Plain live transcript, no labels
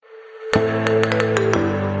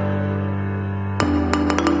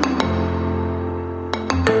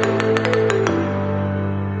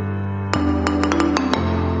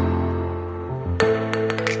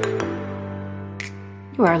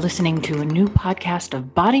listening to a new podcast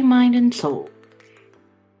of Body, Mind, and Soul.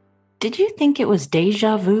 Did you think it was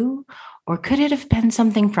deja vu, or could it have been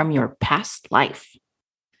something from your past life?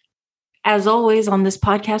 As always on this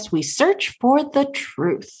podcast, we search for the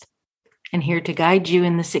truth. And here to guide you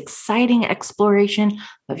in this exciting exploration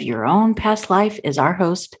of your own past life is our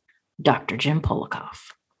host, Dr. Jim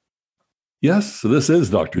Polikoff. Yes, this is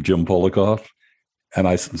Dr. Jim Polikoff. And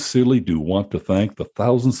I sincerely do want to thank the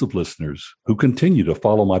thousands of listeners who continue to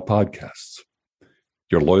follow my podcasts.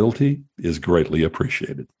 Your loyalty is greatly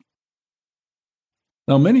appreciated.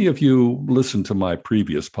 Now, many of you listened to my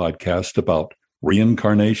previous podcast about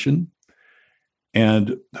reincarnation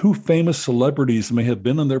and who famous celebrities may have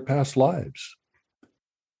been in their past lives.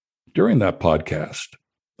 During that podcast,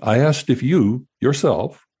 I asked if you,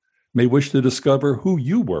 yourself, may wish to discover who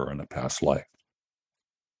you were in a past life,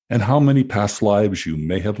 and how many past lives you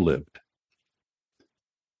may have lived.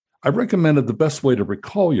 I recommended the best way to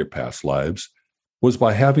recall your past lives was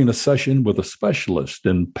by having a session with a specialist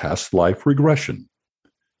in past life regression.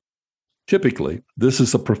 Typically, this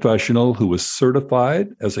is a professional who is certified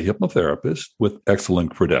as a hypnotherapist with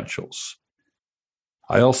excellent credentials.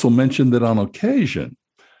 I also mentioned that on occasion,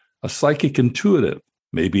 a psychic intuitive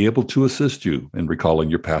may be able to assist you in recalling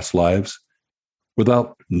your past lives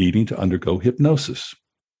without needing to undergo hypnosis.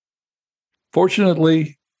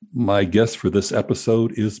 Fortunately, my guest for this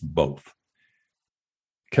episode is both.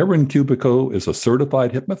 Karen Kubicko is a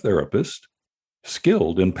certified hypnotherapist,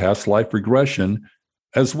 skilled in past life regression,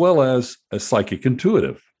 as well as a psychic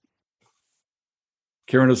intuitive.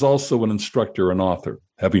 Karen is also an instructor and author,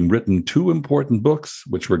 having written 2 important books,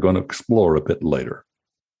 which we're going to explore a bit later.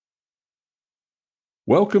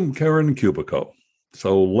 Welcome, Karen Kubicko.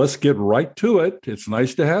 So let's get right to it. It's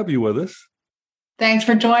nice to have you with us. Thanks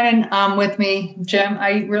for joining with me, Jim.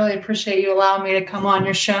 I really appreciate you allowing me to come on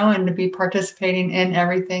your show and to be participating in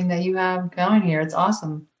everything that you have going here. It's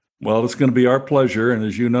awesome. Well, it's going to be our pleasure. And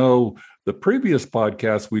as you know, the previous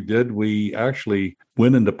podcast we actually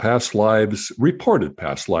went into past lives, reported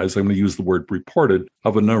past lives. I'm going to use the word reported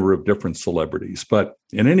of a number of different celebrities. But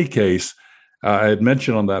in any case, I had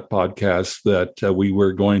mentioned on that podcast that we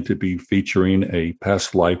were going to be featuring a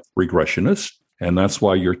past life regressionist. And that's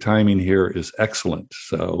why your timing here is excellent.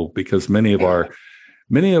 So, because many of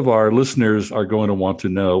our listeners are going to want to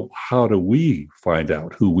know, how do we find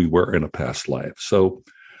out who we were in a past life? So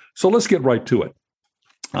let's get right to it.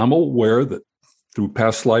 I'm aware that through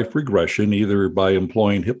past life regression, either by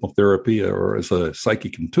employing hypnotherapy or as a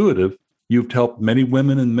psychic intuitive, you've helped many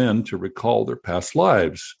women and men to recall their past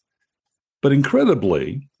lives. But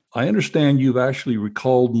incredibly, I understand you've actually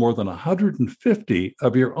recalled more than 150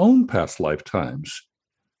 of your own past lifetimes.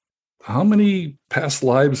 How many past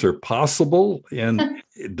lives are possible? And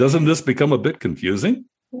doesn't this become a bit confusing?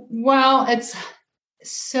 Well, it's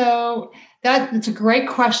a great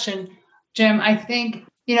question, Jim. I think,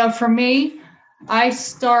 for me, I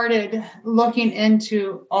started looking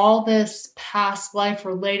into all this past life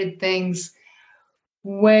related things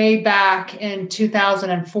way back in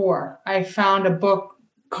 2004. I found a book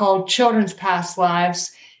called Children's Past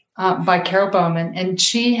Lives by Carol Bowman, and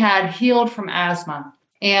she had healed from asthma.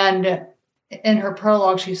 And in her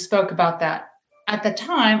prologue, she spoke about that. At the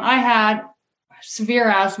time, I had severe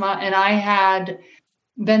asthma, and I had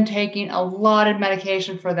been taking a lot of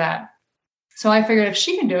medication for that. So I figured if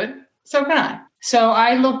she can do it, so can I. So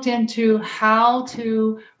I looked into how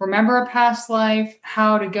to remember a past life,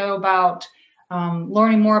 how to go about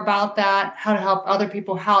learning more about that, how to help other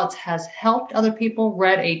people, how it has helped other people,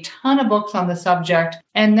 read a ton of books on the subject.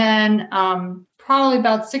 And then probably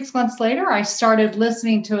about 6 months later, I started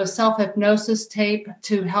listening to a self-hypnosis tape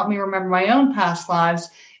to help me remember my own past lives.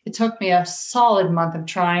 It took me a solid month of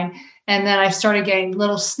trying. And then I started getting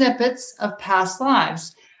little snippets of past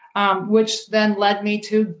lives, which then led me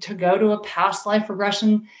to go to a past life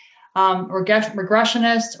regressionist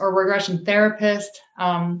or regression therapist,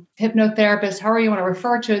 hypnotherapist, however you want to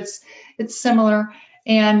refer to it. It's similar.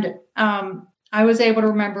 And I was able to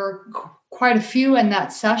remember quite a few in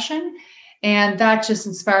that session. And that just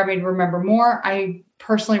inspired me to remember more. I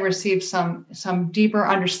personally received some deeper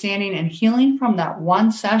understanding and healing from that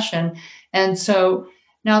one session. And so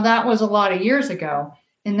now that was a lot of years ago.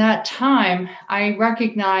 In that time, I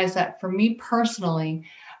recognized that for me personally,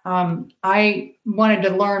 I wanted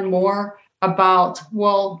to learn more about,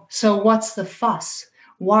 so what's the fuss?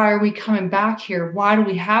 Why are we coming back here? Why do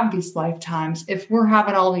we have these lifetimes? If we're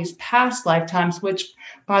having all these past lifetimes, which,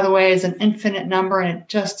 by the way, is an infinite number, and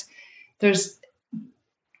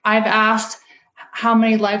I've asked how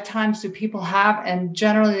many lifetimes do people have? And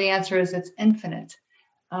generally the answer is it's infinite.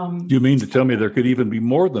 You mean to tell me there could even be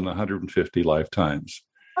more than 150 lifetimes?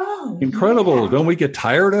 Oh, Incredible. yeah. Don't we get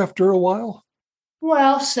tired after a while?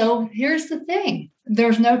 Well, so here's the thing.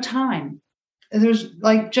 There's no time. There's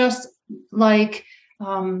like, just like,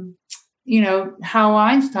 how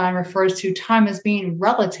Einstein refers to time as being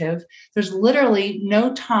relative. There's literally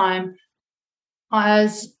no time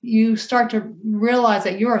as you start to realize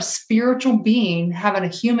that you're a spiritual being having a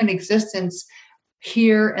human existence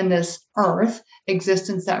here in this earth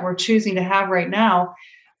existence that we're choosing to have right now.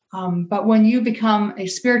 But when you become a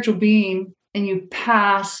spiritual being and you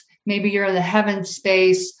pass, maybe you're in the heaven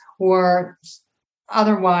space or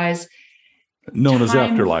otherwise. Known as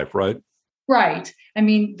afterlife, right? Right. I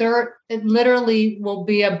mean, it literally will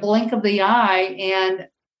be a blink of the eye, and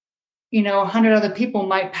 100 other people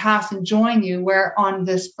might pass and join you, where on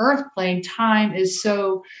this earth plane, time is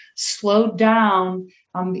so slowed down.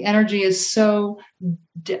 The energy is so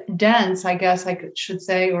dense, I guess I should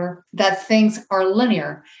say, or that things are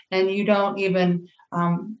linear, and you don't even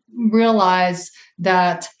realize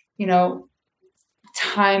that,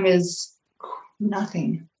 time is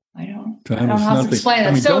nothing. I don't know how to explain that.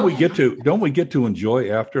 I mean, don't we get to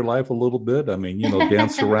enjoy afterlife a little bit? I mean,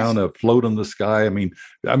 dance around, float in the sky. I mean,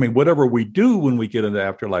 whatever we do when we get into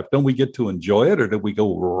afterlife, don't we get to enjoy it, or do we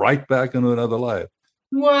go right back into another life?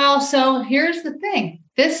 Well, so here's the thing.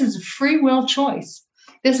 This is a free will choice.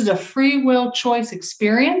 This is a free will choice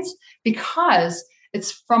experience, because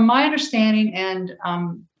it's, from my understanding and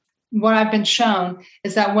what I've been shown,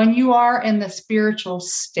 is that when you are in the spiritual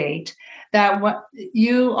state, that what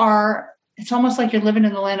you are, it's almost like you're living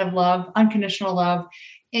in the land of love, unconditional love,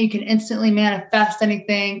 and you can instantly manifest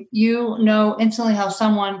anything. You know instantly how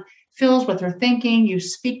someone feels, what they're thinking. You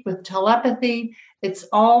speak with telepathy. It's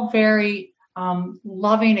all very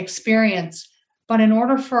loving experience. But in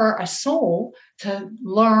order for a soul to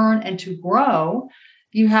learn and to grow,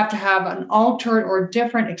 you have to have an altered or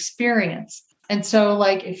different experience. And so,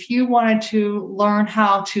 like, if you wanted to learn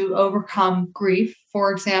how to overcome grief, for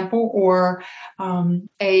example, or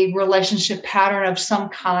a relationship pattern of some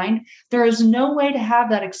kind, there is no way to have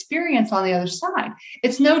that experience on the other side.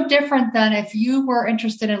 It's no different than if you were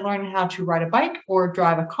interested in learning how to ride a bike or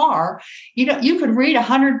drive a car. You could read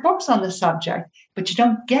 100 books on the subject, but you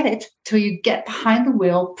don't get it till you get behind the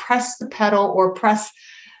wheel, press the pedal, or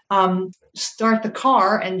start the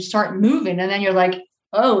car and start moving. And then you're like,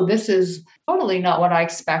 oh, this is totally not what I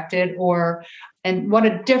expected. And what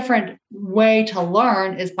a different way to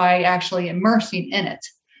learn is by actually immersing in it.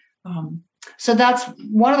 So that's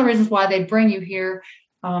one of the reasons why they bring you here.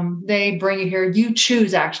 You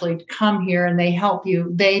choose actually to come here, and they help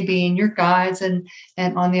you, they being your guides and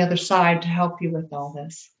on the other side to help you with all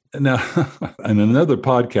this. Now, in another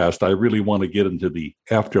podcast, I really want to get into the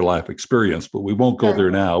afterlife experience, but we won't go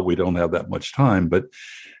there now. We don't have that much time. But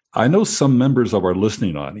I know some members of our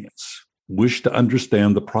listening audience wish to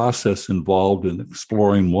understand the process involved in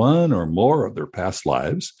exploring one or more of their past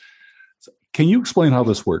lives. Can you explain how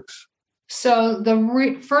this works? So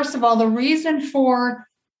first of all, the reason for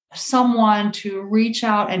someone to reach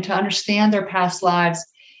out and to understand their past lives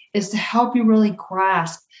is to help you really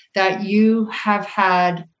grasp that you have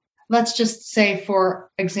had, let's just say,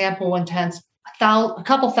 for example, a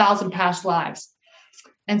couple thousand past lives.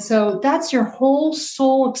 And so that's your whole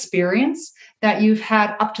soul experience that you've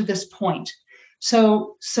had up to this point.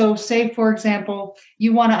 So say, for example,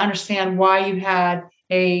 you want to understand why you had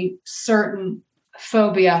a certain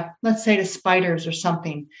phobia, let's say to spiders or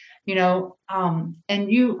something,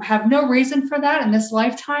 and you have no reason for that in this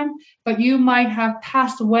lifetime, but you might have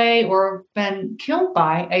passed away or been killed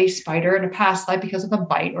by a spider in a past life because of a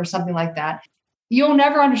bite or something like that. You'll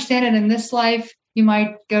never understand it in this life. You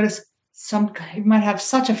might you might have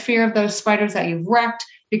such a fear of those spiders that you've wrecked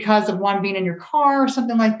because of one being in your car or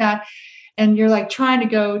something like that. And you're like trying to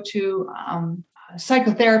go to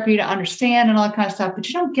psychotherapy to understand and all that kind of stuff, but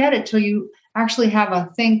you don't get it till you actually have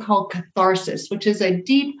a thing called catharsis, which is a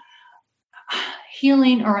deep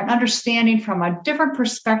healing or an understanding from a different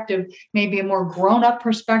perspective, maybe a more grown-up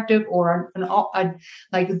perspective, or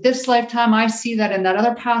like this lifetime. I see that in that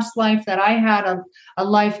other past life that I had a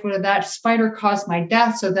life where that spider caused my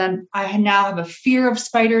death. So then I now have a fear of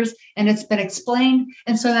spiders, and it's been explained.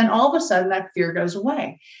 And so then all of a sudden that fear goes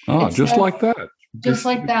away. Just like that. Just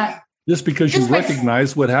like that. Just because you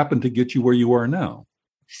recognize what happened to get you where you are now.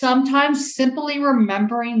 Sometimes simply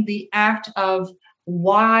remembering the act of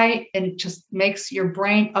why, and it just makes your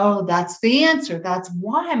brain, oh, that's the answer. That's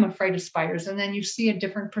why I'm afraid of spiders. And then you see a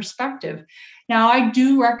different perspective. Now, I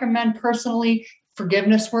do recommend personally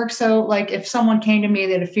forgiveness work. So like if someone came to me,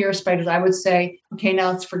 they had a fear of spiders, I would say, okay,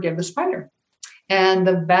 now let's forgive the spider. and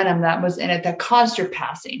the venom that was in it that caused your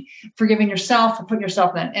passing, forgiving yourself for putting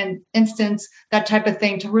yourself in an instance, that type of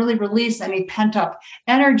thing, to really release any pent up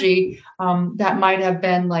energy that might have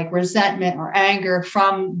been like resentment or anger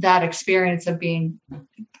from that experience of being,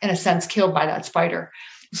 in a sense, killed by that spider.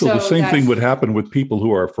 So the same thing would happen with people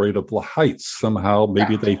who are afraid of heights. Somehow,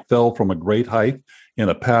 maybe they fell from a great height in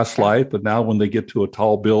a past life, but now when they get to a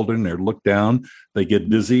tall building or look down, they get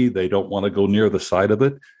dizzy. They don't want to go near the side of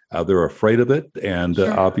it. They're afraid of it. And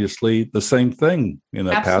obviously the same thing in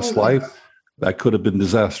a past life, that could have been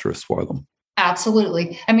disastrous for them.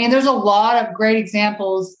 Absolutely. I mean, there's a lot of great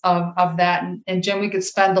examples of that. And Jim, we could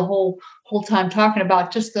spend the whole time talking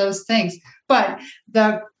about just those things. But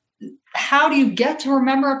how do you get to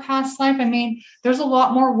remember a past life? I mean, there's a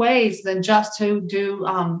lot more ways than just to do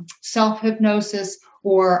self-hypnosis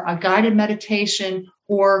or a guided meditation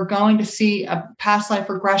or going to see a past life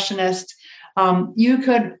regressionist. You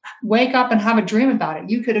could wake up and have a dream about it.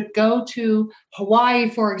 You could go to Hawaii,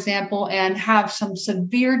 for example, and have some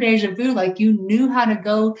severe deja vu, like you knew how to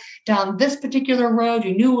go down this particular road.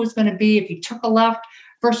 You knew it was going to be if you took a left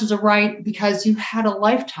versus a right, because you had a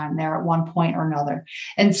lifetime there at one point or another.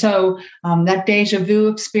 And so that deja vu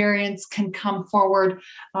experience can come forward.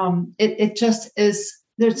 It just is,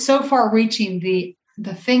 there's so far reaching the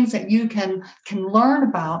things that you can learn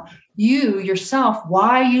about you yourself,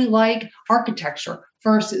 why you like architecture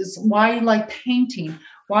versus why you like painting,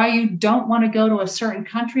 why you don't want to go to a certain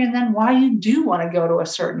country, and then why you do want to go to a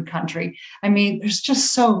certain country. I mean, there's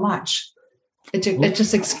just so much. It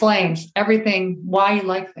just explains everything, why you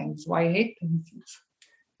like things, why you hate things.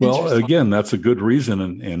 Well, again, that's a good reason.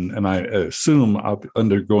 And I assume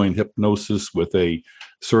undergoing hypnosis with a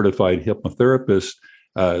certified hypnotherapist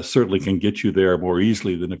certainly can get you there more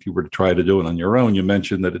easily than if you were to try to do it on your own. You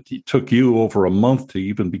mentioned that it took you over a month to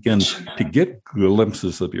even begin to get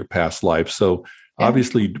glimpses of your past life. So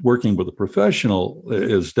obviously working with a professional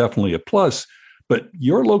is definitely a plus, but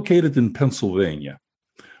you're located in Pennsylvania.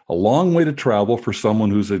 A long way to travel for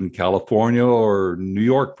someone who's in California or New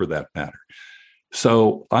York, for that matter.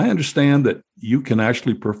 So I understand that you can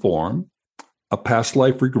actually perform a past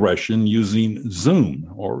life regression using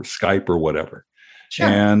Zoom or Skype or whatever. Sure.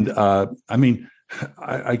 And I mean,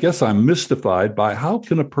 I guess I'm mystified by how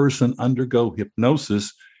can a person undergo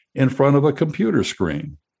hypnosis in front of a computer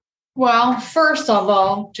screen? Well, first of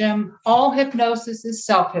all, Jim, all hypnosis is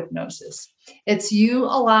self-hypnosis. It's you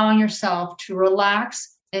allowing yourself to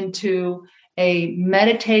relax into a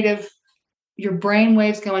meditative, your brain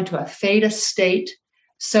waves go into a theta state.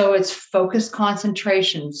 So it's focused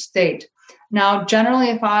concentration state. Now, generally,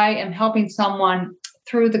 if I am helping someone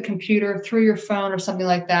through the computer, through your phone or something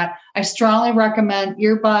like that, I strongly recommend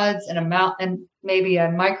earbuds and a mouth and maybe a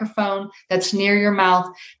microphone that's near your mouth,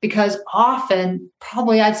 because often,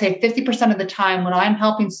 probably I'd say 50% of the time when I'm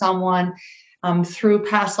helping someone through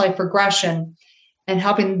past life regression and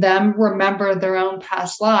helping them remember their own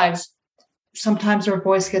past lives, sometimes their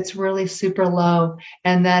voice gets really super low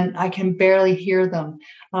and then I can barely hear them.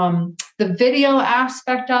 The video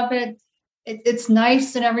aspect of it's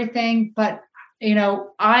nice and everything, but you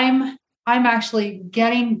know, I'm actually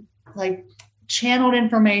getting like channeled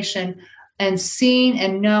information and seeing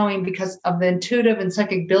and knowing, because of the intuitive and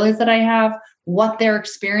psychic abilities that I have, what they're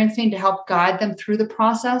experiencing to help guide them through the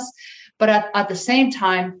process. But at the same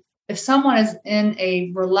time, if someone is in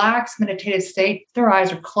a relaxed meditative state, their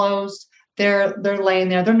eyes are closed, they're laying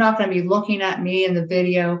there, they're not going to be looking at me in the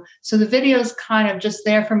video. So the video is kind of just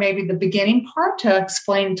there for maybe the beginning part to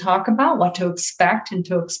explain and talk about what to expect and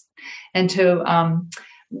to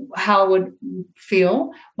how it would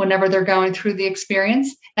feel whenever they're going through the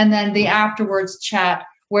experience. And then the afterwards chat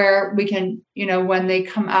where we can, you know, when they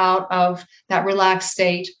come out of that relaxed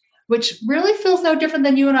state, which really feels no different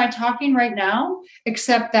than you and I talking right now,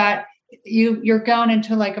 except that you're going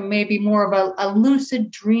into like a maybe more of a lucid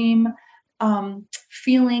dream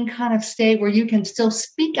feeling kind of state where you can still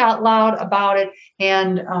speak out loud about it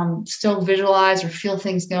and still visualize or feel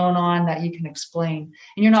things going on that you can explain.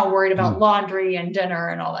 And you're not worried about laundry and dinner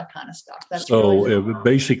and all that kind of stuff. That's so really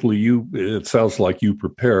basically it sounds like you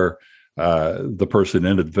prepare the person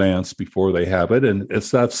in advance before they have it. And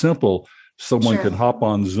it's that simple. Someone can hop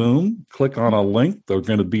on Zoom, click on a link. They're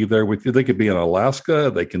going to be there with you. They could be in Alaska.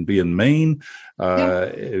 They can be in Maine,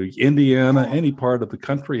 Indiana, any part of the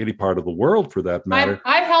country, any part of the world for that matter.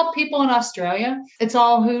 I've helped people in Australia. It's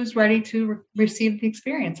all who's ready to receive the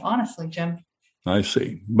experience, honestly, Jim. I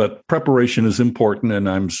see. But preparation is important. And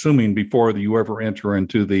I'm assuming before you ever enter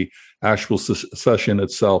into the actual session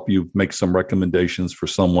itself, you make some recommendations for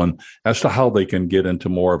someone as to how they can get into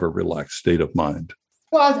more of a relaxed state of mind.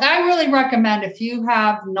 Well, I really recommend, if you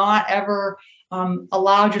have not ever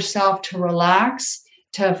allowed yourself to relax,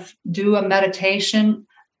 to do a meditation,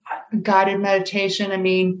 guided meditation. I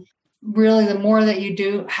mean, really, the more that you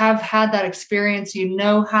do have had that experience, you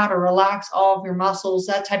know how to relax all of your muscles,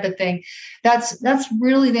 that type of thing. That's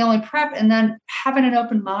really the only prep. And then having an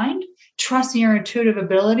open mind, trusting your intuitive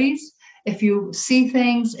abilities. If you see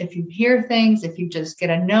things, if you hear things, if you just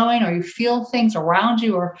get a knowing, or you feel things around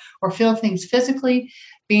you, or feel things physically,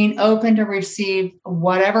 being open to receive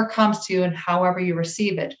whatever comes to you and however you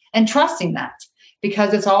receive it, and trusting that,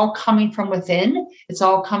 because it's all coming from within. It's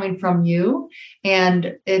all coming from you.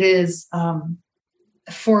 And it is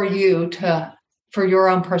for your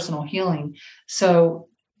own personal healing. So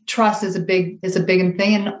trust is a big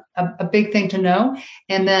thing, and a big thing to know.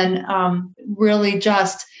 And then really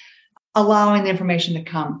just allowing the information to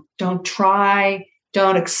come.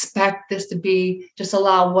 Don't expect this to be, just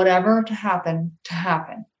allow whatever to happen.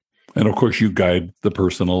 And of course, you guide the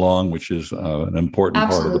person along, which is an important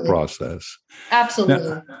part of the process.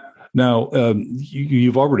 Absolutely. Now,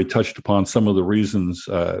 you've already touched upon some of the reasons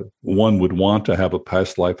one would want to have a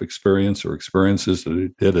past life experience, or experiences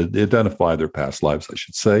that identify their past lives, I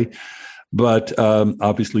should say. But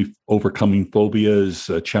obviously, overcoming phobias,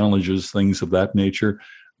 challenges, things of that nature.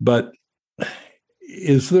 But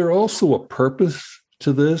is there also a purpose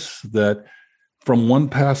to this, that from one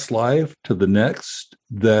past life to the next,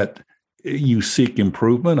 that you seek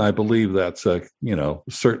improvement? I believe that's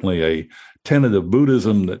certainly a tenet of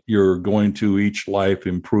Buddhism, that you're going to each life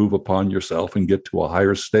improve upon yourself and get to a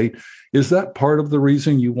higher state. Is that part of the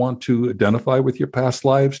reason you want to identify with your past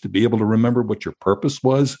lives, to be able to remember what your purpose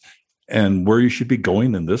was and where you should be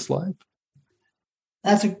going in this life?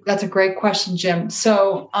 That's a great question, Jim.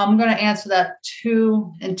 So I'm going to answer that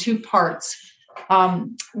in two parts.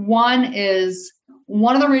 One is,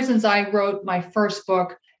 one of the reasons I wrote my first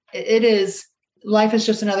book, it is Life is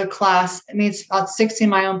Just Another Class. It means about 60 of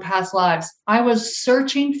my own past lives. I was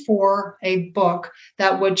searching for a book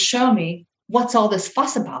that would show me, what's all this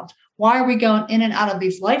fuss about? Why are we going in and out of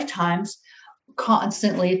these lifetimes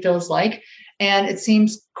constantly, it feels like, and it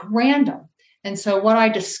seems random. And so what I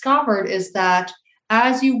discovered is that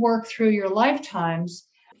as you work through your lifetimes,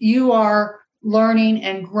 you are learning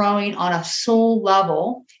and growing on a soul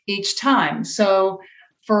level each time. So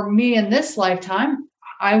for me in this lifetime,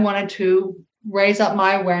 I wanted to raise up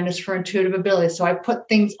my awareness for intuitive ability. So I put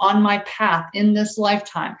things on my path in this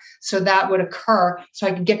lifetime so that would occur, so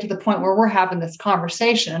I could get to the point where we're having this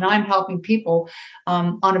conversation and I'm helping people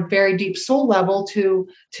on a very deep soul level to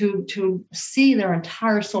see their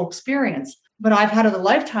entire soul experience. But I've had other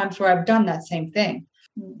lifetimes where I've done that same thing.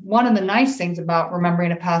 One of the nice things about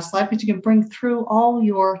remembering a past life is you can bring through all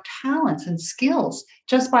your talents and skills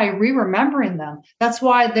just by re-remembering them. That's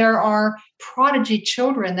why there are prodigy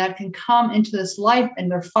children that can come into this life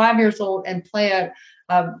and they're 5 years old and play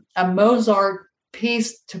a Mozart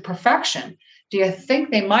piece to perfection. Do you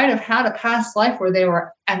think they might have had a past life where they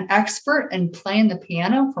were an expert in playing the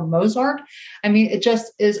piano for Mozart? I mean, it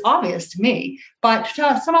just is obvious to me. But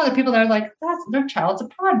to some other people, they're like, their child's a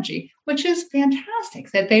prodigy, which is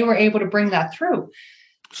fantastic that they were able to bring that through.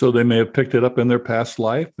 So they may have picked it up in their past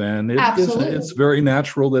life, and it's very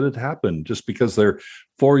natural that it happened. Just because they're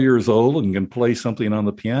 4 years old and can play something on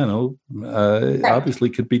the piano, obviously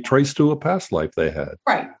could be traced to a past life they had.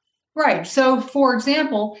 Right. So, for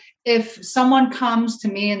example, if someone comes to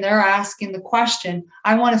me and they're asking the question,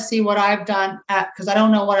 I want to see what I've done because I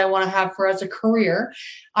don't know what I want to have for as a career.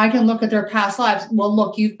 I can look at their past lives. Well,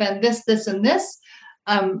 look, you've been this, this, and this.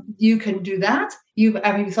 You can do that.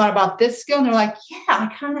 Have you thought about this skill? And they're like, yeah,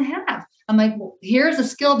 I kind of have. I'm like, well, here's a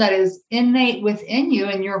skill that is innate within you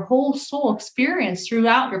and your whole soul experience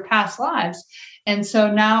throughout your past lives. And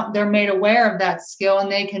so now they're made aware of that skill,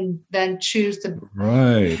 and they can then choose to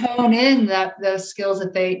hone in those skills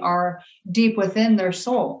that they are deep within their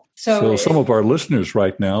soul. So some of our listeners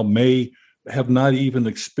right now may have not even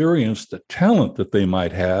experienced the talent that they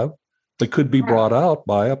might have that could be brought out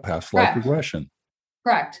by a past life regression.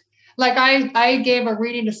 Correct. Like I gave a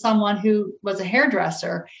reading to someone who was a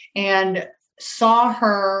hairdresser and saw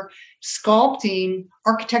her sculpting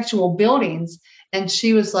architectural buildings. And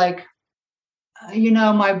she was like,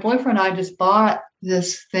 my boyfriend and I just bought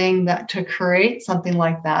this thing to create something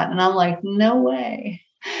like that. And I'm like, no way.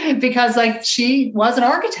 Because she was an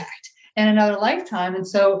architect in another lifetime. And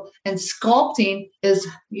sculpting is,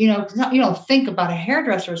 you don't think about a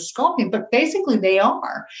hairdresser as sculpting, but basically they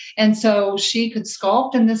are. And so she could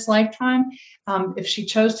sculpt in this lifetime if she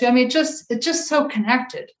chose to. I mean, it's just so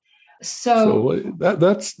connected. So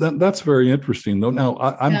that's very interesting though. Now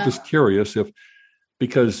I'm just curious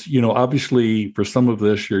because, obviously for some of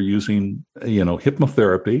this, you're using,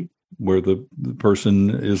 hypnotherapy where the person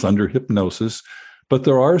is under hypnosis. But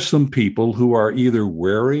there are some people who are either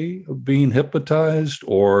wary of being hypnotized,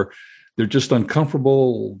 or they're just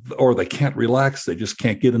uncomfortable, or they can't relax. They just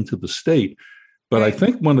can't get into the state. But I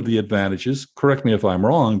think one of the advantages, correct me if I'm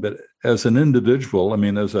wrong, but as an individual, I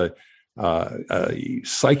mean, as a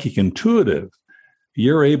psychic intuitive,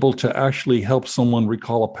 you're able to actually help someone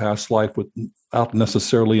recall a past life without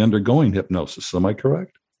necessarily undergoing hypnosis. Am I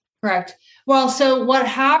correct? Correct. Well, so what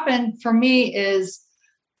happened for me is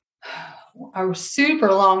a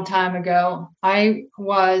super long time ago, I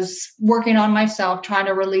was working on myself, trying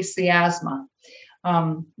to release the asthma,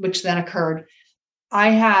 which then occurred. I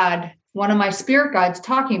had one of my spirit guides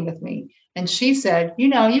talking with me, and she said, you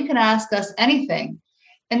can ask us anything.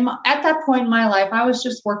 And at that point in my life, I was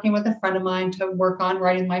just working with a friend of mine to work on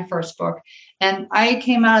writing my first book. And I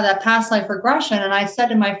came out of that past life regression, and I said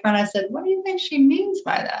to my friend, I said, what do you think she means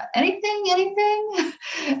by that? Anything?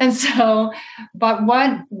 And so, but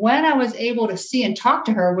when I was able to see and talk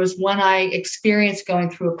to her was when I experienced going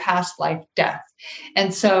through a past life death.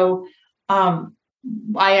 And so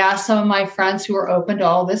I asked some of my friends who are open to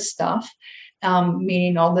all this stuff,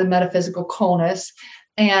 meaning all the metaphysical coolness.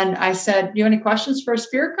 And I said, do you have any questions for a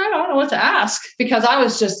spirit guide? I don't know what to ask, because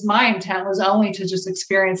my intent was only to just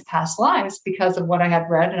experience past lives because of what I had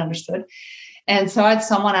read and understood. And so I had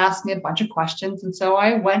someone ask me a bunch of questions. And so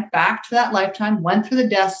I went back to that lifetime, went through the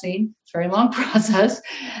death scene. It's a very long process.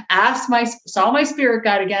 Saw my spirit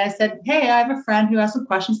guide again. I said, hey, I have a friend who has some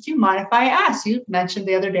questions. Do you mind if I ask? You mentioned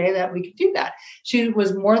the other day that we could do that. She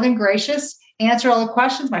was more than gracious, answered all the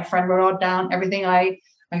questions. My friend wrote all down everything I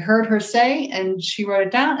heard her say, and she wrote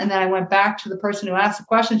it down. And then I went back to the person who asked the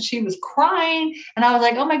question. She was crying. And I was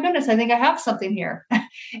like, oh my goodness, I think I have something here.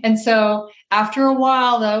 And so after a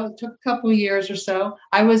while, though, it took a couple of years or so,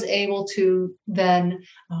 I was able to then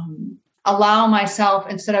allow myself,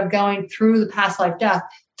 instead of going through the past life death,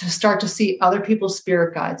 to start to see other people's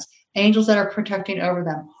spirit guides, angels that are protecting over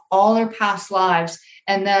them, all their past lives.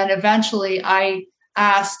 And then eventually I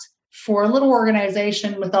asked for a little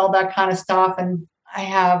organization with all that kind of stuff. And I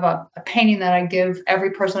have a painting that I give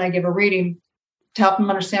every person I give a reading to help them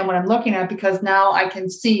understand what I'm looking at, because now I can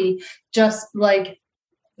see, just like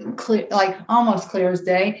clear, like almost clear as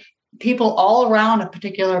day, people all around a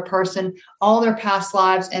particular person, all their past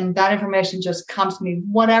lives, and that information just comes to me,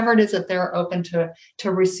 whatever it is that they're open to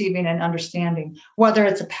receiving and understanding, whether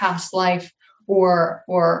it's a past life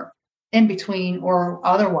or in between or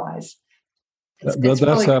otherwise. That's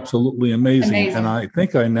really absolutely amazing. And I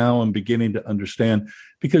think I now am beginning to understand,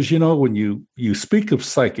 because, when you speak of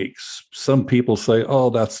psychics, some people say, oh,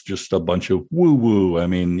 that's just a bunch of woo-woo. I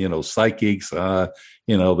mean, psychics, they're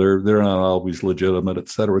not always legitimate, et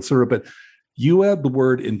cetera, et cetera. But you add the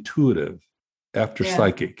word intuitive after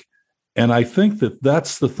psychic. And I think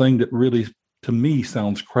that's the thing that really, to me,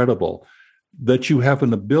 sounds credible, that you have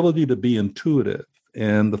an ability to be intuitive.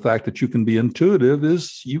 And the fact that you can be intuitive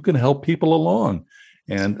is you can help people along.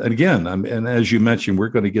 And again, and as you mentioned, we're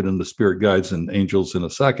going to get into spirit guides and angels in a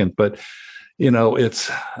second. But, it's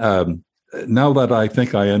now that I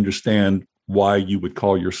think I understand why you would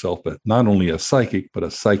call yourself not only a psychic, but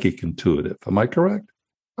a psychic intuitive. Am I correct?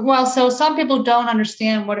 Well, so some people don't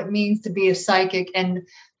understand what it means to be a psychic. And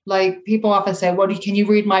like people often say, well, can you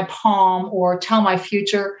read my palm or tell my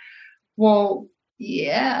future? Well,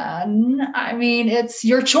 yeah, I mean, it's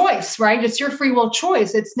your choice, right? It's your free will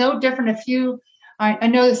choice. It's no different if I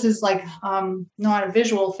know this is like not a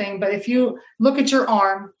visual thing, but if you look at your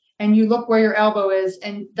arm and you look where your elbow is,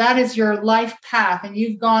 and that is your life path, and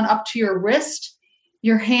you've gone up to your wrist,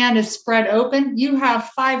 your hand is spread open, you have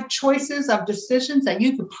 5 choices of decisions that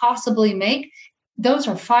you could possibly make. Those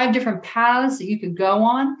are 5 different paths that you could go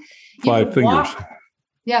on. 5 fingers.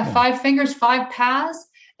 5 fingers, 5 paths.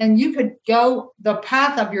 And you could go the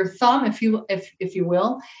path of your thumb, if you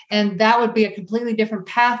will, and that would be a completely different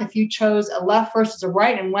path if you chose a left versus a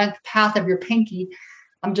right and went the path of your pinky.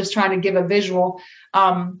 I'm just trying to give a visual.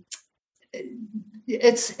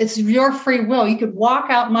 It's your free will. You could walk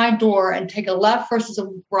out my door and take a left versus a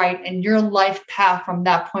right, and your life path from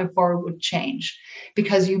that point forward would change,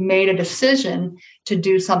 because you made a decision to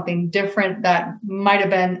do something different that might have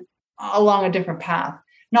been along a different path.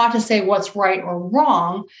 Not to say what's right or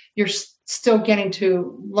wrong, you're still getting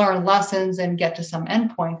to learn lessons and get to some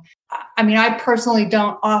endpoint. I mean, I personally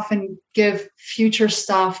don't often give future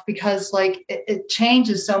stuff because it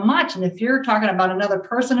changes so much. And if you're talking about another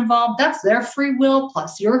person involved, that's their free will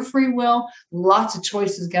plus your free will, lots of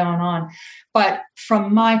choices going on. But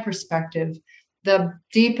from my perspective, the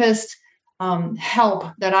deepest help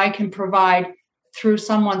that I can provide through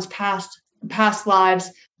someone's past past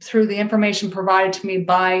lives through the information provided to me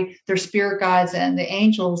by their spirit guides and the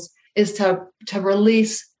angels is to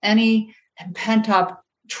release any pent up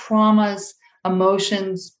traumas,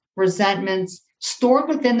 emotions, resentments stored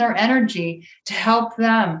within their energy to help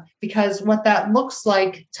them. Because what that looks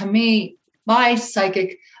like to me, my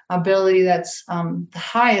psychic ability that's the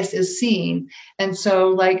highest is seeing. And so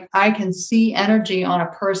like I can see energy on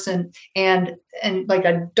a person, and like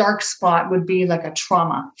a dark spot would be like a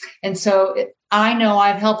trauma. And so I know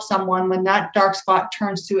I've helped someone when that dark spot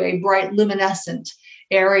turns to a bright luminescent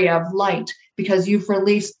area of light, because you've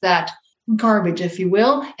released that garbage, if you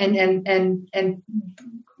will, and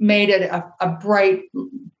made it a bright,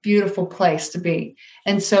 beautiful place to be.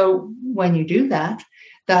 And so when you do that,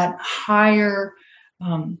 that higher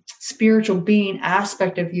spiritual being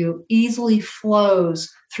aspect of you easily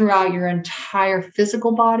flows throughout your entire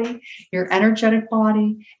physical body, your energetic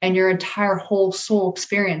body, and your entire whole soul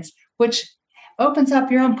experience, which opens up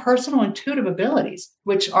your own personal intuitive abilities,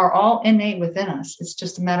 which are all innate within us. It's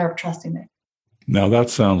just a matter of trusting it. Now that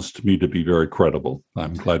sounds to me to be very credible.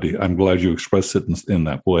 I'm glad you expressed it in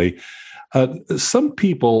that way. Some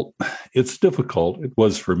people, it's difficult. It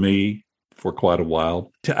was for me for quite a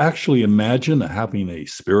while to actually imagine having a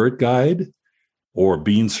spirit guide or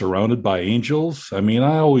being surrounded by angels. I mean,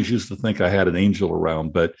 I always used to think I had an angel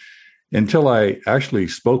around, but until I actually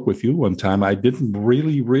spoke with you one time, I didn't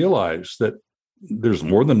really realize that there's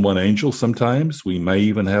more than one angel. Sometimes we may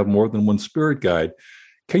even have more than one spirit guide.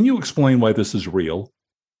 Can you explain why this is real?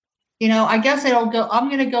 I guess I'm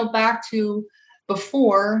going to go back to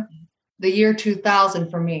before the year 2000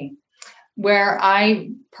 for me, where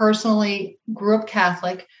I personally grew up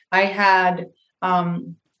Catholic. I had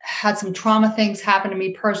some trauma things happen to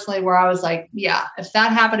me personally where I was like, yeah, if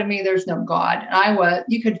that happened to me, there's no God. And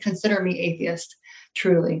you could consider me atheist,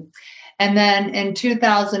 truly. And then in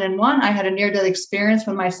 2001, I had a near-death experience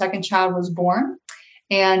when my second child was born,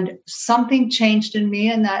 and something changed in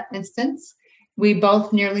me in that instance. We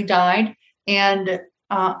both nearly died, and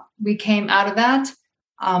we came out of that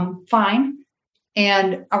fine.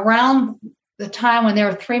 And around the time when they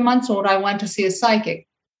were 3 months old, I went to see a psychic.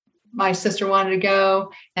 My sister wanted to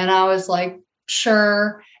go, and I was like,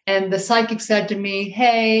 sure. And the psychic said to me,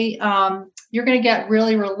 hey, you're going to get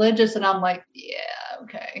really religious. And I'm like, yeah,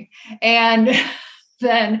 okay. And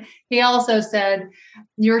then he also said,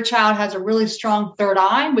 your child has a really strong third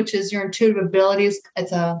eye, which is your intuitive abilities.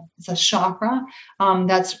 It's a chakra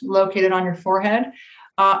that's located on your forehead.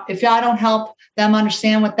 If I don't help them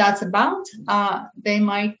understand what that's about, they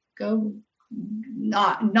might go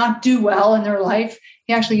not do well in their life.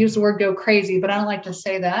 He actually used the word go crazy, but I don't like to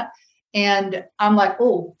say that. And I'm like,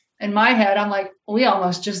 oh, in my head, I'm like, we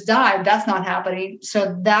almost just died. That's not happening.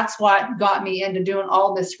 So that's what got me into doing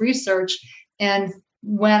all this research. And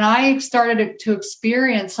when I started to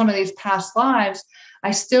experience some of these past lives,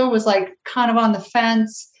 I still was like kind of on the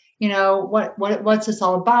fence, what's this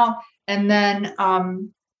all about? And then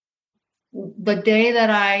the day that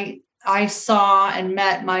I saw and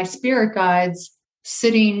met my spirit guides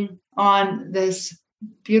sitting on this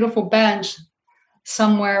beautiful bench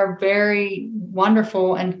somewhere very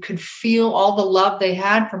wonderful and could feel all the love they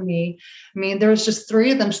had for me. I mean, there was just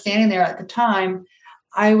 3 of them standing there at the time.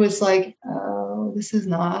 I was like, oh, this is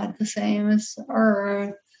not the same as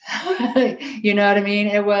Earth. You know what I mean?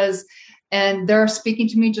 It was, and they're speaking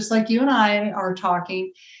to me just like you and I are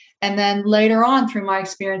talking. And then later on through my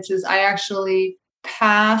experiences, I actually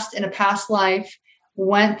in a past life,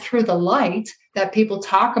 went through the light that people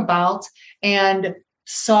talk about and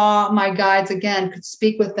saw my guides again, could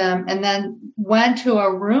speak with them, and then went to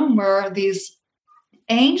a room where these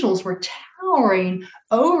angels were towering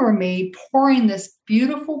over me, pouring this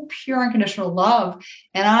beautiful, pure, unconditional love.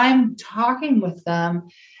 And I'm talking with them.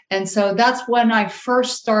 And so that's when I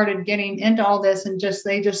first started getting into all this, and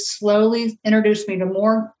they just slowly introduced me to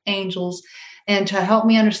more angels and to help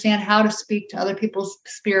me understand how to speak to other people's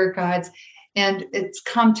spirit guides. And it's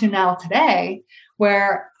come to now today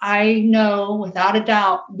where I know without a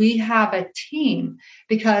doubt we have a team,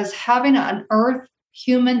 because having an earth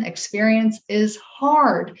human experience is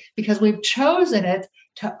hard because we've chosen it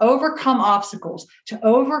to overcome obstacles, to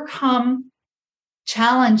overcome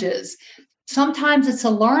challenges. Sometimes it's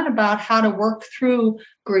to learn about how to work through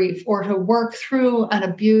grief or to work through an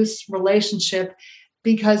abuse relationship,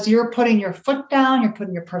 because you're putting your foot down, you're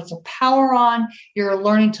putting your personal power on, you're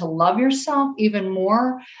learning to love yourself even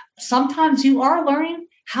more. Sometimes you are learning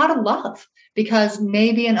how to love, because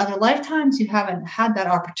maybe in other lifetimes you haven't had that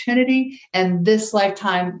opportunity, and this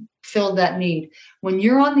lifetime filled that need. When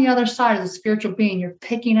you're on the other side as a spiritual being, you're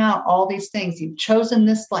picking out all these things. You've chosen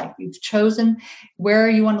this life. You've chosen where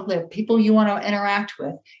you want to live, people you want to interact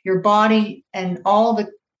with, your body, and all the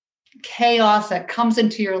chaos that comes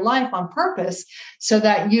into your life on purpose so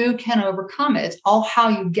that you can overcome it. It's all how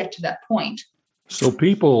you get to that point. So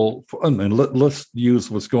people, and let's use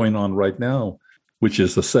what's going on right now, which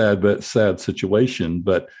is a sad situation,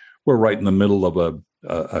 but we're right in the middle of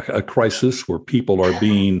a crisis where people are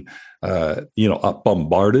being,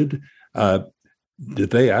 bombarded. Did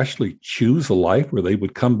they actually choose a life where they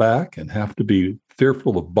would come back and have to be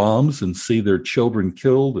fearful of bombs and see their children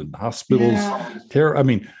killed and hospitals? Yeah. I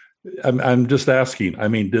mean, I'm just asking. I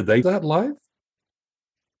mean, did they that life?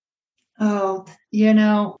 Oh,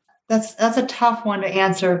 that's a tough one to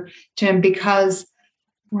answer, Jim, because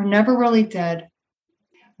we're never really dead.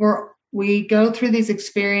 We go through these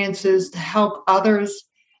experiences to help others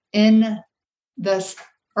in this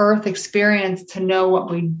earth experience to know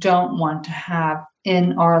what we don't want to have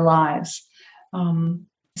in our lives.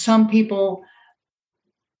 Some people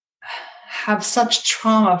have such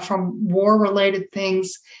trauma from war-related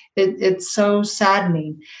things. It's so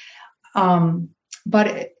saddening.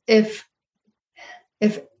 But if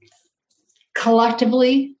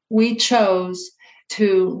collectively we chose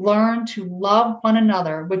to learn to love one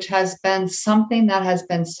another, which has been something that has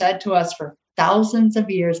been said to us for thousands of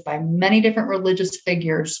years by many different religious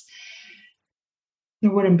figures,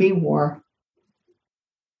 there wouldn't be war.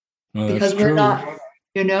 Because we're not,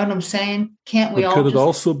 you know what I'm saying? Can't we all? Could it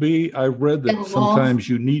also be, I read that sometimes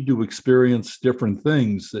you need to experience different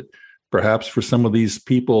things, that perhaps for some of these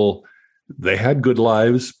people, they had good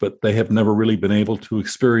lives, but they have never really been able to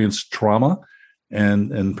experience trauma.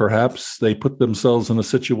 And perhaps they put themselves in a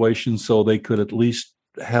situation so they could at least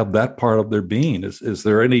have that part of their being. Is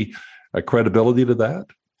there any credibility to that?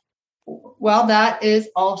 Well, that is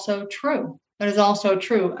also true. That is also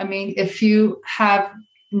true. I mean, if you have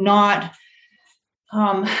not,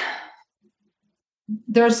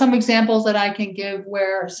 there are some examples that I can give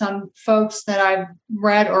where some folks that I've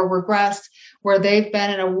read or regressed, where they've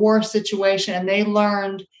been in a war situation and they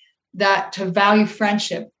learned that to value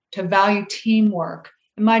friendship, to value teamwork.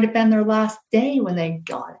 It might have been their last day when they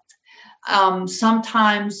got it.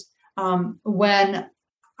 Sometimes when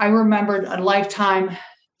I remembered a lifetime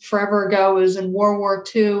forever ago, it was in World War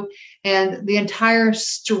II, and the entire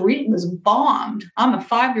street was bombed. I'm a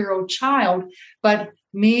 5-year-old child, but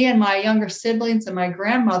me and my younger siblings and my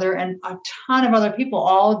grandmother and a ton of other people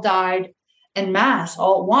all died en masse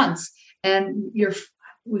all at once. And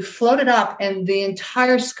we floated up, and the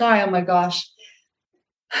entire sky, oh my gosh,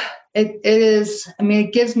 it is, I mean,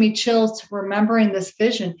 it gives me chills remembering this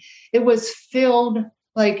vision. It was filled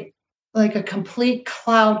like a complete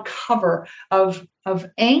cloud cover of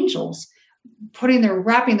angels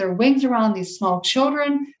wrapping their wings around these small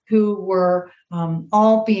children who were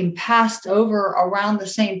all being passed over around the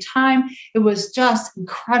same time. It was just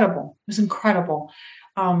incredible. It was incredible.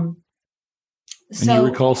 And you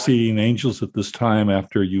recall seeing angels at this time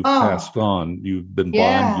after you've passed on. You've been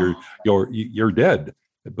bombed. You're dead.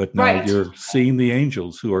 But now you're seeing the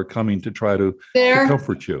angels who are coming to try to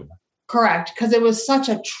comfort you. Correct, because it was such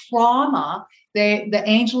a trauma. The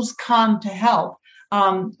angels come to help.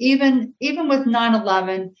 Even with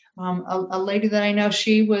 9/11, a lady that I know,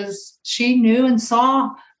 she knew and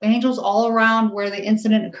saw angels all around where the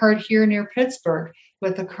incident occurred here near Pittsburgh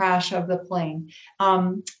with the crash of the plane.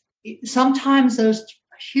 Sometimes those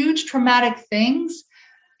huge traumatic things,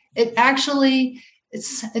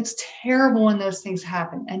 it's terrible when those things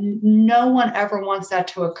happen, and no one ever wants that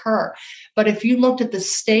to occur. But if you looked at the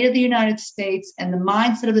state of the United States and the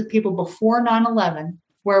mindset of the people before 9/11,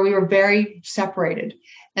 where we were very separated,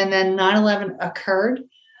 and then 9/11 occurred,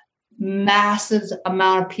 massive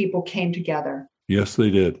amount of people came together. Yes,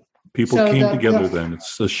 they did. People came together then.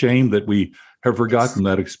 It's a shame that we have forgotten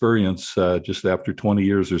that experience just after 20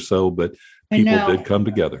 years or so, but people did come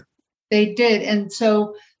together. They did. And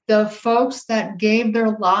so the folks that gave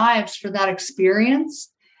their lives for that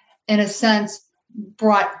experience, in a sense,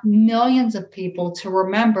 brought millions of people to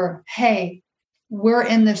remember, hey, we're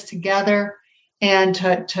in this together, and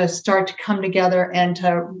to start to come together and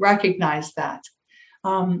to recognize that.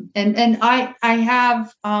 And I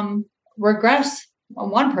have regressed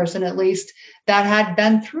one person, at least, that had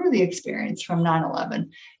been through the experience from 9/11.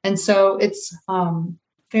 And so it's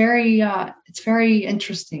very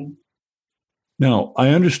interesting. Now, I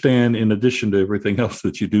understand, in addition to everything else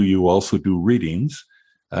that you do, you also do readings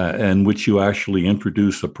in which you actually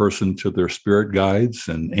introduce a person to their spirit guides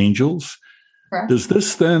and angels. Correct. Does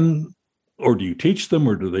this then, or do you teach them,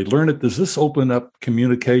 or do they learn it? Does this open up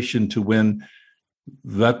communication to when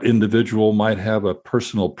that individual might have a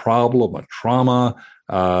personal problem, a trauma,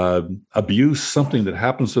 abuse, something that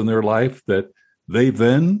happens in their life that they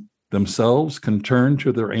then themselves can turn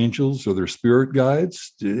to their angels or their spirit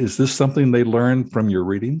guides? Is this something they learn from your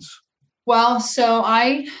readings? Well, so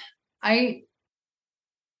I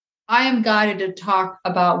am guided to talk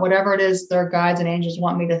about whatever it is their guides and angels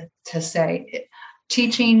want me to say.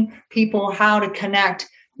 Teaching people how to connect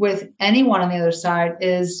with anyone on the other side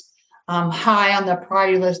is high on the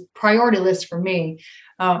priority list for me.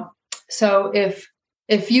 So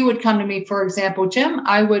if you would come to me, for example, Jim,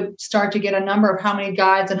 I would start to get a number of how many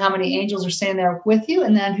guides and how many angels are standing there with you.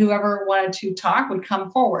 And then whoever wanted to talk would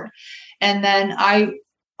come forward. And then I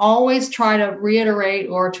always try to reiterate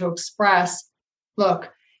or to express,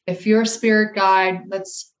 look, if your spirit guide,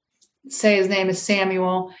 let's say his name is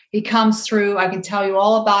Samuel, he comes through, I can tell you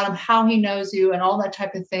all about him, how he knows you and all that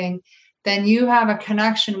type of thing, then you have a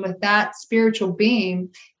connection with that spiritual being.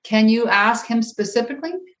 Can you ask him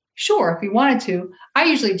specifically? Sure, if you wanted to. I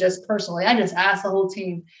usually just ask the whole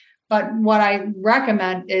team. But what I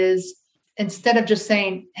recommend is, instead of just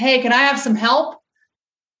saying, hey, can I have some help?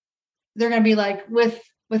 They're going to be like, with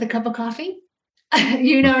a cup of coffee?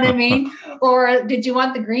 You know what I mean? Or did you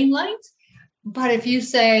want the green light? But if you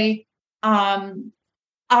say, I'm,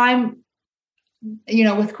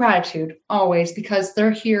 with gratitude always, because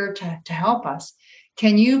they're here to help us.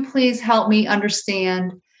 Can you please help me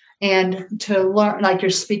understand and to learn, like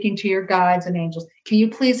you're speaking to your guides and angels? Can you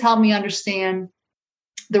please help me understand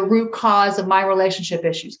the root cause of my relationship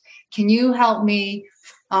issues? Can you help me,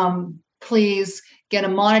 please get a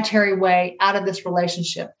monetary way out of this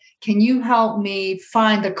relationship? Can you help me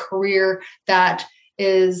find the career that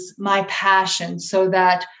is my passion so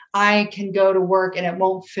that I can go to work and it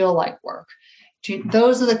won't feel like work?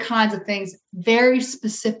 Those are the kinds of things, very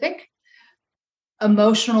specific,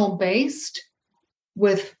 emotional based,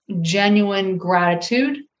 with genuine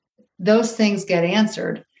gratitude. Those things get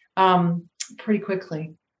answered pretty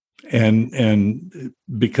quickly. And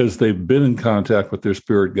because they've been in contact with their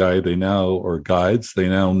spirit guide, they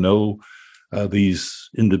now know these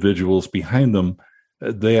individuals behind them.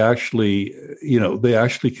 They actually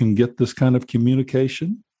can get this kind of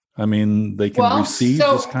communication. I mean, they can receive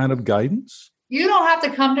this kind of guidance. You don't have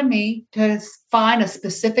to come to me to find a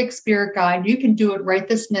specific spirit guide. You can do it right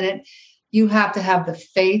this minute. You have to have the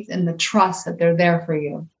faith and the trust that they're there for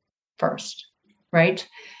you first, right?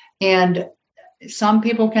 And some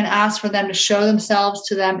people can ask for them to show themselves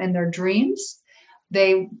to them in their dreams,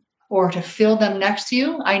 or to feel them next to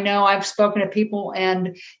you. I know I've spoken to people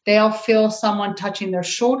and they'll feel someone touching their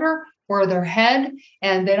shoulder or their head,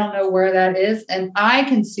 and they don't know where that is. And I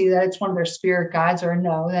can see that it's one of their spirit guides or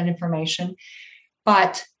know that information.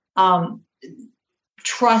 But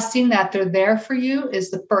trusting that they're there for you is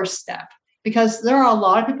the first step, because there are a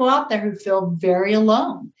lot of people out there who feel very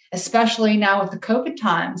alone, especially now with the COVID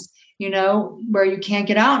times, where you can't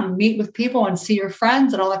get out and meet with people and see your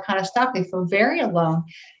friends and all that kind of stuff. They feel very alone.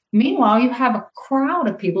 Meanwhile, you have a crowd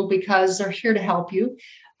of people because they're here to help you.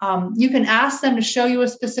 You can ask them to show you a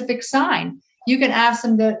specific sign. You can ask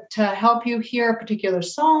them to help you hear a particular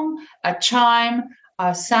song, a chime,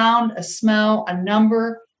 a sound, a smell, a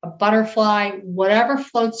number, a butterfly, whatever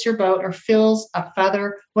floats your boat or fills a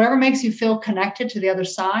feather, whatever makes you feel connected to the other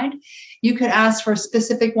side. You could ask for a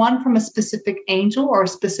specific one from a specific angel or a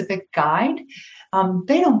specific guide.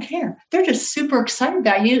 They don't care. They're just super excited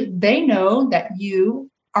about you. They know that you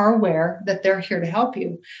are aware that they're here to help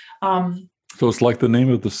you. So it's like the name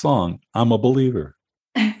of the song, I'm a believer.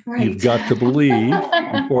 Right. You've got to believe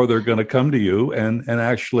before they're going to come to you and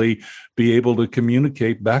actually be able to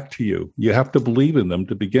communicate back to you. You have to believe in them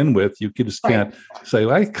to begin with. You just can't say,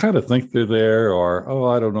 I kind of think they're there, or, oh,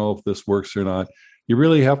 I don't know if this works or not. You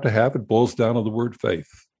really have to have it. Boils down to the word faith.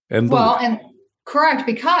 And correct,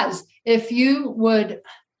 because if you would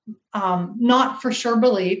not for sure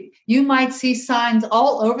believe, you might see signs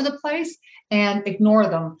all over the place and ignore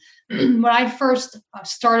them. When I first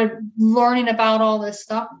started learning about all this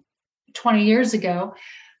stuff 20 years ago,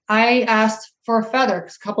 I asked for a feather,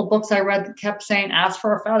 because a couple books I read that kept saying, ask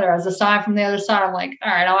for a feather as a sign from the other side. I'm like,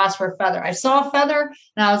 all right, I'll ask for a feather. I saw a feather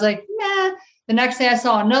and I was like, meh. The next day I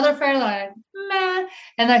saw another feather, and I meh.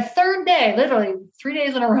 And the third day, literally 3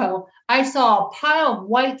 days in a row, I saw a pile of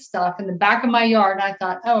white stuff in the back of my yard. And I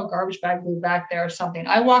thought, oh, a garbage bag blew back there or something.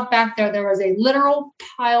 I walked back there. There was a literal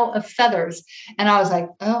pile of feathers. And I was like,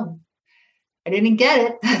 oh, I didn't get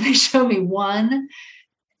it. They showed me one.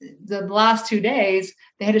 The last 2 days,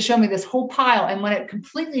 they had to show me this whole pile. And when it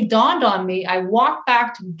completely dawned on me, I walked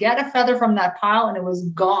back to get a feather from that pile and it was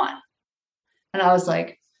gone. And I was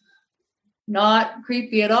like, not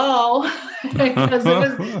creepy at all because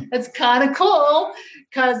it's kind of cool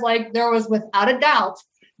because like there was without a doubt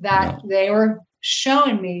that they were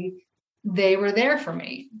showing me they were there for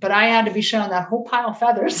me, but I had to be shown that whole pile of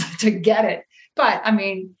feathers to get it. But I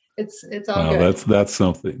mean, it's all good. That's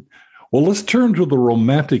something. Well, let's turn to the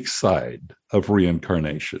romantic side of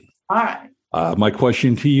reincarnation. All right. My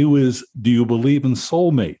question to you is, do you believe in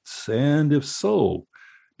soulmates? And if so,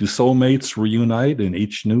 do soulmates reunite in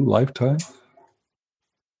each new lifetime?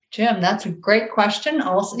 Jim, that's a great question.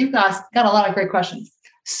 Also, you've got a lot of great questions.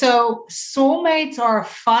 So soulmates are a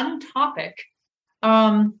fun topic.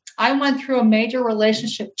 I went through a major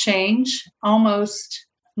relationship change almost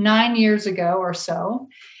 9 years ago or so.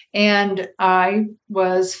 And I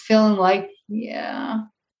was feeling like,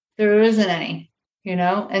 there isn't any,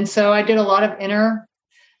 And so I did a lot of inner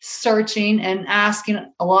searching and asking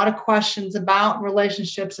a lot of questions about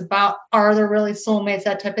relationships, about are there really soulmates,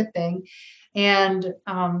 that type of thing. And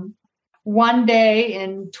one day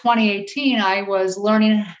in 2018, I was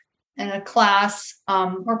learning in a class,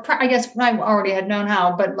 I guess I already had known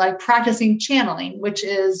how, but like practicing channeling, which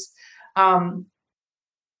is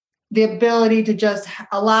the ability to just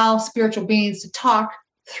allow spiritual beings to talk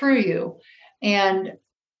through you. And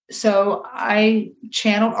so I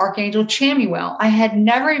channeled Archangel Chamuel. I had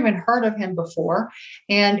never even heard of him before.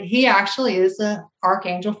 And he actually is the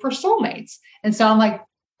archangel for soulmates. And so I'm like,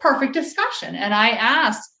 perfect discussion. And I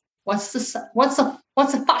asked, what's the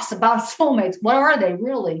fuss about soulmates? What are they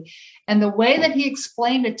really? And the way that he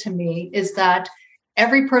explained it to me is that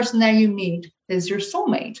every person that you meet is your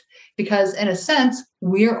soulmate, because in a sense,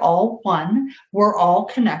 we're all one, we're all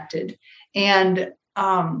connected. And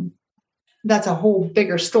that's a whole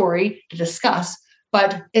bigger story to discuss,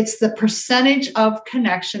 but it's the percentage of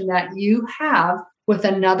connection that you have with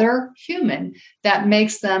another human that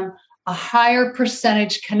makes them a higher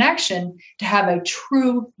percentage connection to have a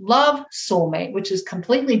true love soulmate, which is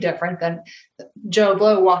completely different than Joe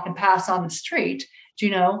Blow walking past on the street,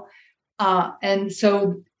 and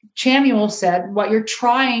so Chamuel said, what you're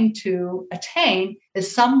trying to attain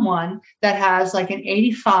is someone that has like an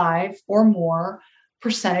 85 or more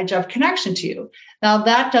percentage of connection to you. Now,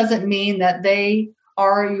 that doesn't mean that they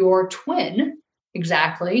are your twin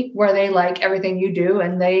exactly, where they like everything you do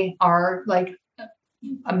and they are like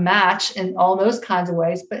a match in all those kinds of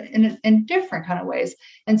ways, but in different kind of ways.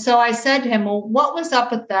 And so I said to him, well, what was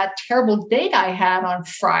up with that terrible date I had on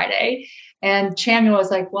Friday? And Chamuel was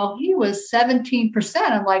like, well, he was 17%.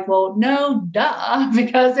 I'm like, well, no, duh,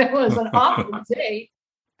 because it was an awful date.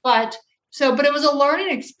 But it was a learning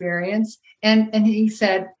experience. And he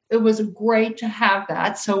said, it was great to have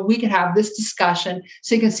that. So we could have this discussion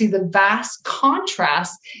so you can see the vast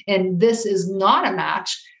contrast. And this is not a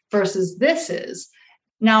match versus this is.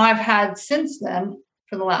 Now I've had since then,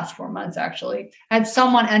 for the last 4 months, actually, had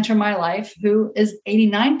someone enter my life who is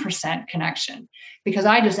 89% connection, because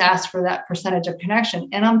I just asked for that percentage of connection.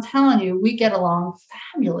 And I'm telling you, we get along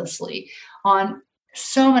fabulously on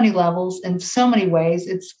so many levels in so many ways.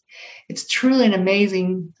 It's truly an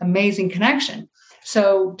amazing, amazing connection.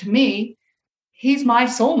 So to me, he's my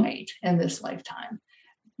soulmate in this lifetime.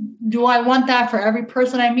 Do I want that for every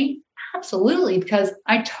person I meet? Absolutely, because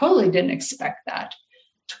I totally didn't expect that.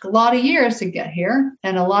 It took a lot of years to get here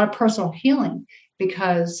and a lot of personal healing,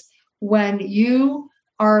 because when you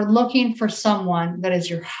are looking for someone that is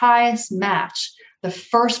your highest match, the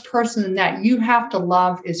first person that you have to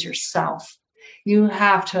love is yourself. You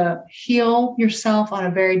have to heal yourself on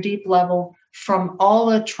a very deep level from all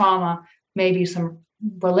the trauma, maybe some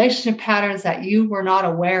relationship patterns that you were not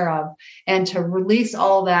aware of, and to release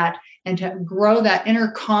all that and to grow that inner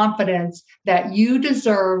confidence that you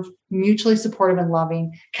deserve mutually supportive and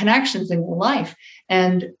loving connections in your life.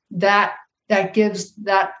 And that gives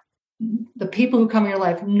that the people who come in your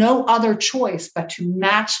life no other choice but to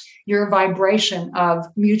match your vibration of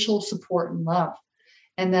mutual support and love.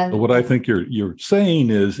 And then what I think you're saying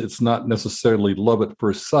is it's not necessarily love at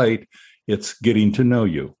first sight, it's getting to know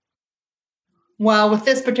you. Well, with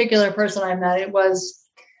this particular person I met, it was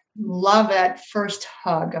love at first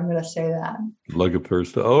hug. I'm going to say that. Love at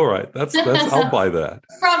first. All right. That's I'll buy that.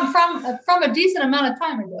 From a decent amount of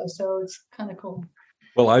time ago. So it's kind of cool.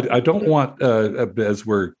 Well, I don't want, as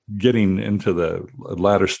we're getting into the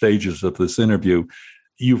latter stages of this interview,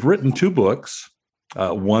 you've written 2 books.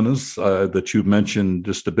 One is that you mentioned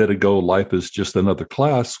just a bit ago, Life is Just Another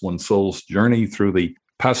Class, One Soul's Journey Through the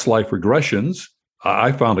Past Life Regressions.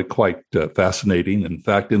 I found it quite fascinating. In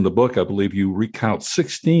fact, in the book, I believe you recount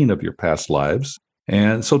 16 of your past lives.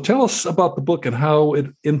 And so tell us about the book and how it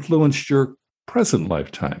influenced your present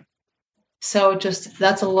lifetime. So just,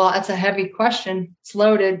 that's a lot. That's a heavy question. It's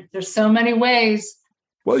loaded. There's so many ways.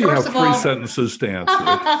 Well, you First have of three all, sentences to answer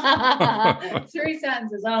it. 3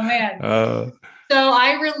 sentences. Oh man. So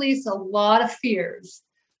I release a lot of fears,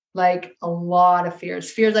 like a lot of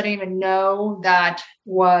fears I didn't even know that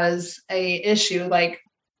was a issue. Like,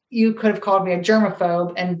 you could have called me a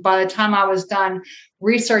germaphobe. And by the time I was done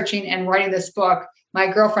researching and writing this book,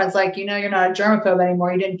 my girlfriend's like, you're not a germaphobe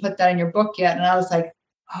anymore. You didn't put that in your book yet. And I was like,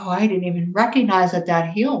 oh, I didn't even recognize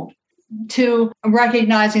that healed. To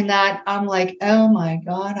recognizing that, I'm like, oh my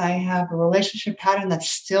God, I have a relationship pattern that's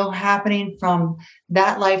still happening from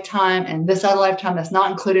that lifetime and this other lifetime that's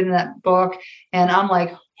not included in that book. And I'm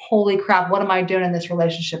like, holy crap, what am I doing in this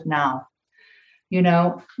relationship now?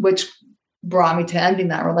 Which brought me to ending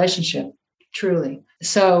that relationship, truly.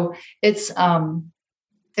 So it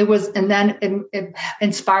was, and then it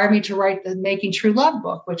inspired me to write the Making True Love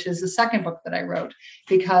book, which is the second book that I wrote,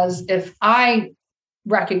 because if I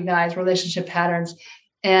recognize relationship patterns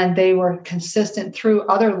and they were consistent through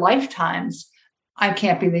other lifetimes, I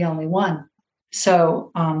can't be the only one. So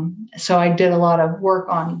I did a lot of work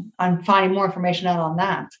on finding more information out on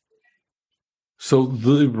that. So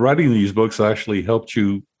writing these books actually helped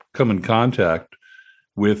you come in contact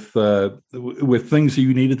with things that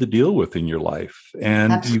you needed to deal with in your life.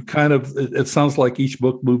 And Absolutely. It sounds like each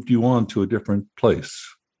book moved you on to a different place.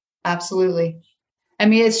 Absolutely. I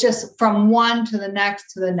mean, it's just from one to the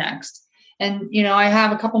next to the next. And, I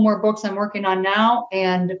have a couple more books I'm working on now.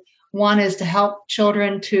 And one is to help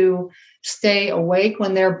children to stay awake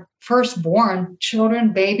when they're first born.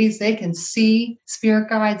 Children, babies, they can see spirit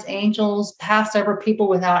guides, angels, pass over people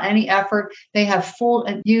without any effort. They have full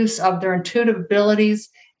use of their intuitive abilities,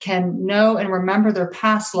 can know and remember their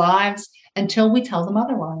past lives until we tell them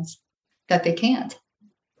otherwise, that they can't.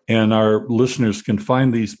 And our listeners can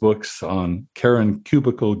find these books on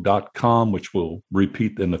KarenKubicko.com, which we'll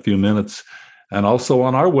repeat in a few minutes, and also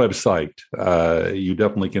on our website. You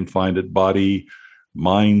definitely can find it,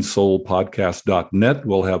 bodymindsoulpodcast.net.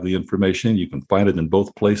 We'll have the information. You can find it in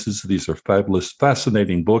both places. These are fabulous,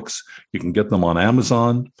 fascinating books. You can get them on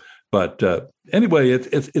Amazon. But anyway,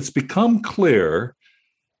 it's become clear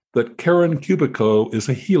that Karen Kubicko is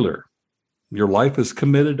a healer. Your life is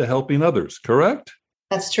committed to helping others, correct?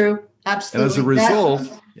 That's true. Absolutely. And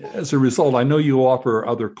as a result, I know you offer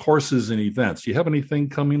other courses and events. Do you have anything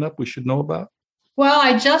coming up we should know about? Well,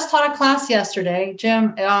 I just taught a class yesterday,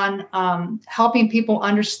 Jim, on helping people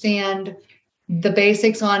understand the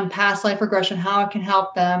basics on past life regression, how it can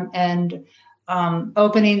help them, and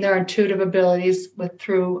opening their intuitive abilities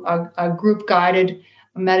through a group guided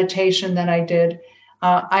meditation that I did.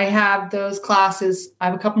 I have those classes. I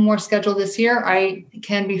have a couple more scheduled this year. I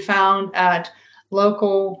can be found at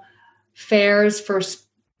local fairs for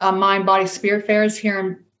mind, body, spirit fairs here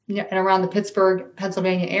in and around the Pittsburgh,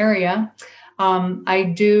 Pennsylvania area.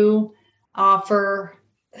 I do offer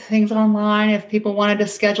things online if people wanted to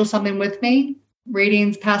schedule something with me,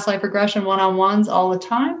 readings, past life regression, one-on-ones all the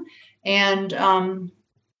time. And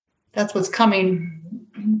that's what's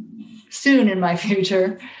coming soon in my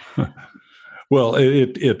future. Well,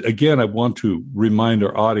 again, I want to remind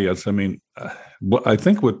our audience, I mean, I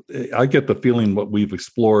get the feeling what we've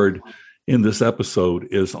explored in this episode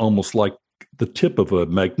is almost like the tip of a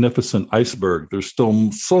magnificent iceberg. There's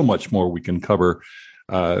still so much more we can cover,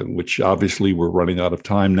 which obviously we're running out of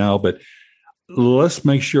time now, but let's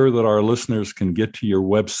make sure that our listeners can get to your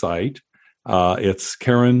website. It's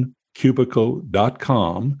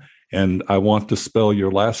KarenKubicko.com, and I want to spell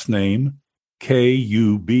your last name,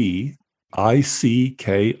 Kubicko,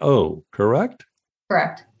 correct?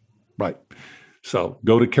 Correct. Right. So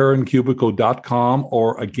go to KarenKubicko.com,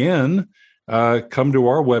 or again, come to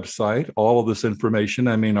our website. All of this information,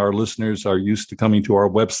 I mean, our listeners are used to coming to our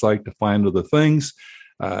website to find other things.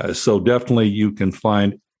 So definitely you can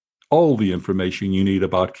find all the information you need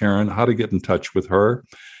about Karen, how to get in touch with her.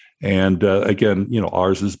 And again,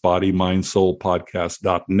 ours is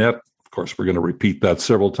bodymindsoulpodcast.net. Of course, we're going to repeat that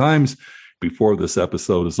several times before this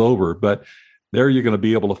episode is over, but there you're going to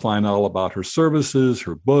be able to find all about her services,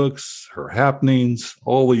 her books, her happenings,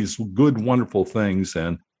 all these good, wonderful things.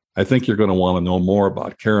 And I think you're going to want to know more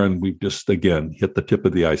about Karen. We've just, again, hit the tip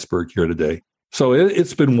of the iceberg here today. So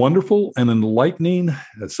it's been wonderful and enlightening.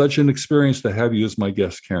 It's such an experience to have you as my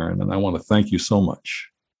guest, Karen. And I want to thank you so much.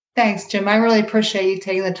 Thanks, Jim. I really appreciate you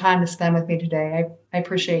taking the time to spend with me today. I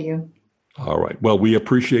appreciate you. All right. Well, we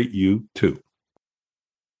appreciate you too.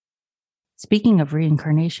 Speaking of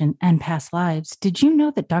reincarnation and past lives, did you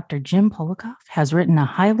know that Dr. Jim Polikoff has written a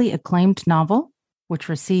highly acclaimed novel, which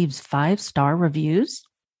receives 5-star reviews?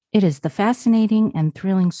 It is the fascinating and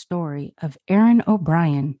thrilling story of Aaron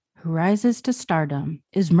O'Brien, who rises to stardom,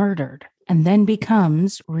 is murdered, and then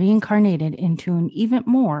becomes reincarnated into an even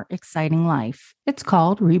more exciting life. It's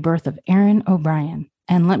called Rebirth of Aaron O'Brien.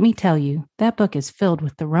 And let me tell you, that book is filled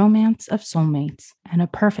with the romance of soulmates and a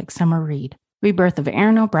perfect summer read. Rebirth of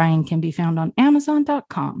Aaron O'Brien can be found on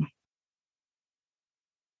Amazon.com.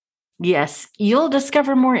 Yes, you'll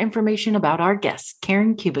discover more information about our guest,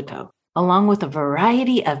 Karen Kubicko, along with a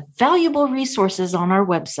variety of valuable resources on our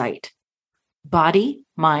website, Body,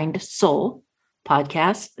 Mind, Soul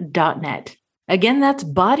podcast.net. Again, that's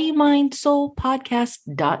Body, Mind, Soul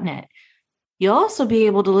podcast.net. You'll also be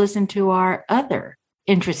able to listen to our other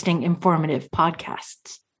interesting, informative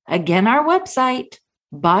podcasts. Again, our website,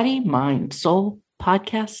 Body, Mind, Soul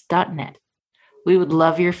podcast.net. We would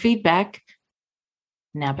love your feedback.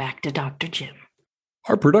 Now back to Dr. Jim.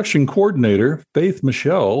 Our production coordinator, Faith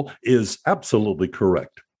Michelle, is absolutely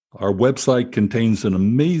correct. Our website contains an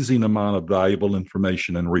amazing amount of valuable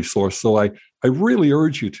information and resource, so I really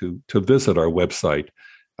urge you to visit our website.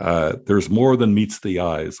 There's more than meets the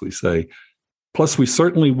eye, as we say. Plus, we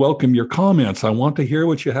certainly welcome your comments. I want to hear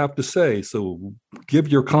what you have to say, so give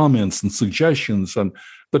your comments and suggestions on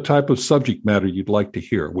the type of subject matter you'd like to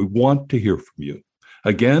hear. We want to hear from you.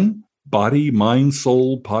 Again,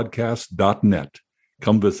 bodymindsoulpodcast.net.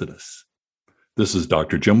 Come visit us. This is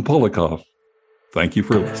Dr. Jim Polikoff. Thank you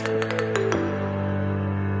for listening.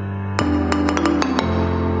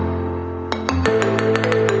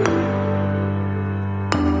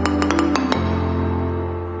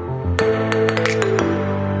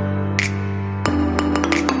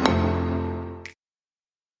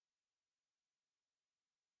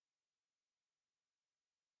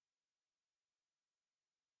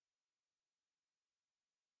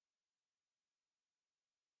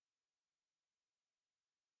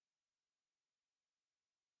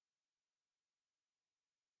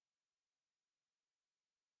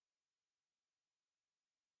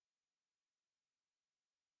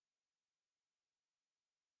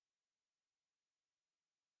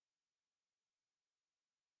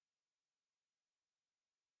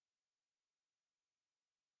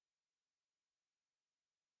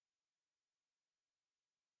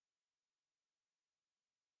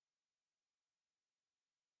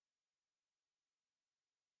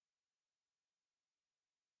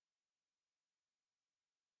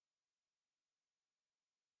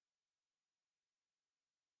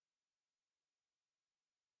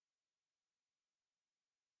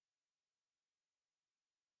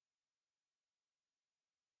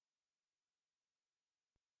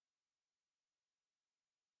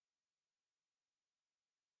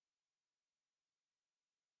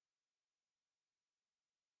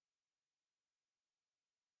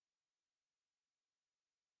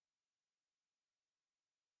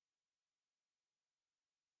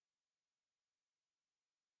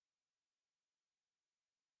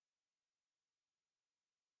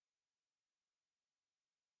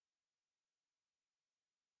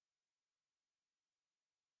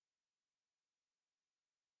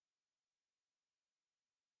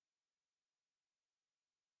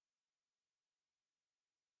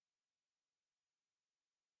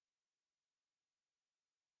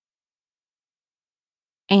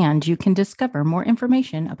 And you can discover more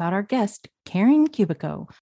information about our guest, Karen Kubicko,